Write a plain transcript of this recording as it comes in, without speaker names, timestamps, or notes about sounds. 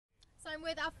I'm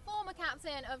with our former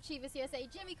captain of Chivas USA,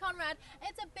 Jimmy Conrad.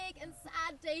 It's a big and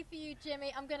sad day for you,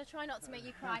 Jimmy. I'm going to try not to make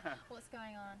you cry. What's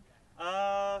going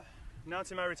on?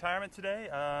 Announcing my retirement today.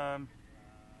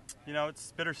 You know,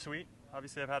 it's bittersweet.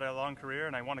 Obviously, I've had a long career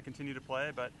and I want to continue to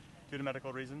play, but due to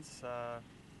medical reasons,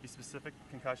 be specific,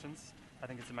 concussions, I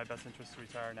think it's in my best interest to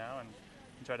retire now and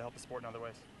try to help the sport in other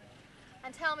ways.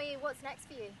 And tell me, what's next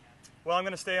for you? Well, I'm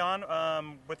going to stay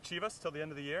on with Chivas till the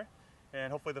end of the year and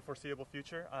hopefully the foreseeable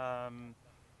future.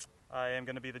 I am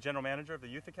going to be the general manager of the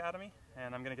Youth Academy,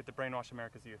 and I'm going to get to brainwash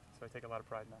America's youth, so I take a lot of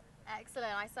pride in that.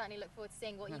 Excellent. I certainly look forward to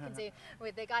seeing what you can do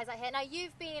with the guys out here. Now,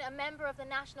 you've been a member of the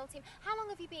national team. How long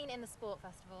have you been in the sport,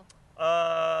 first of all?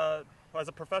 Well, as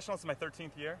a professional, it's my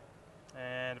 13th year,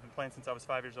 and I've been playing since I was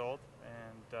 5 years old,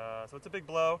 and so it's a big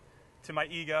blow to my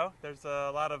ego. There's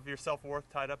a lot of your self-worth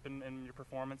tied up in your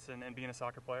performance and being a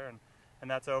soccer player,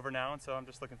 and that's over now, and so I'm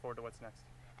just looking forward to what's next.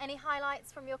 Any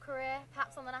highlights from your career,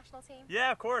 perhaps on the national team?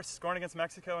 Yeah, of course. Scoring against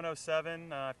Mexico in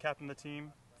 '07. I've captained the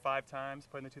team 5 times,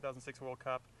 played in the 2006 World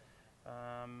Cup.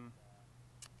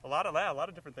 A lot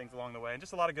of different things along the way, and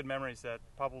just a lot of good memories that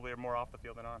probably are more off the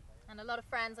field than on. And a lot of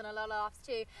friends and a lot of laughs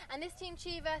too. And this team,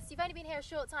 Chivas, you've only been here a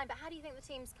short time, but how do you think the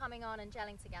team's coming on and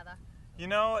gelling together? You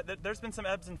know, there's been some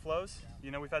ebbs and flows.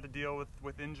 You know, we've had to deal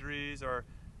with injuries or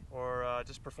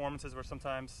just performances where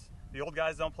sometimes the old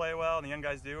guys don't play well and the young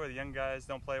guys do, or the young guys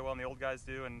don't play well and the old guys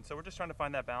do, and so we're just trying to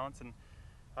find that balance. And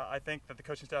I think that the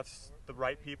coaching staff's the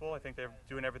right people. I think they're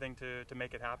doing everything to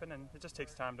make it happen, and it just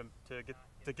takes time to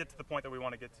get to the point that we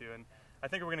want to get to. And I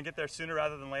think we're going to get there sooner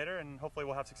rather than later, and hopefully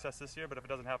we'll have success this year. But if it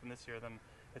doesn't happen this year, then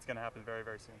it's going to happen very,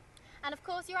 very soon. And of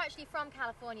course, you're actually from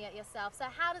California yourself. So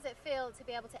how does it feel to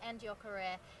be able to end your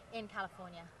career in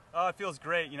California? Oh, it feels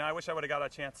great. You know, I wish I would have got a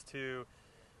chance to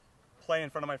play in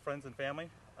front of my friends and family,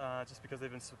 just because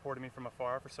they've been supporting me from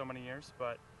afar for so many years.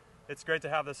 But it's great to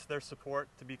have their support,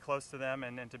 to be close to them,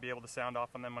 and to be able to sound off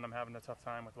on them when I'm having a tough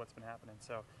time with what's been happening.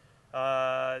 So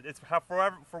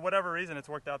for whatever reason, it's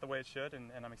worked out the way it should,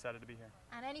 and I'm excited to be here.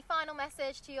 And any final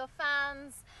message to your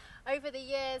fans over the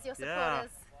years, your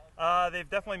supporters? They've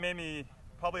definitely made me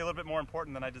probably a little bit more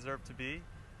important than I deserve to be.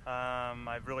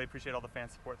 I really appreciate all the fan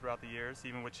support throughout the years,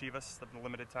 even with Chivas, the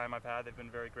limited time I've had. They've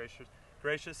been very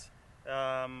gracious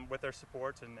with their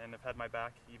support and have had my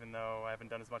back, even though I haven't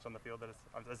done as much on the field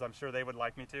as I'm sure they would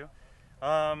like me to.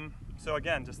 So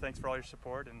again, just thanks for all your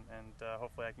support, and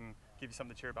hopefully I can give you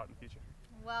something to cheer about in the future.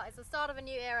 Well, it's the start of a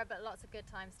new era, but lots of good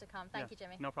times to come. Thank you,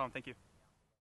 Jimmy. No problem. Thank you.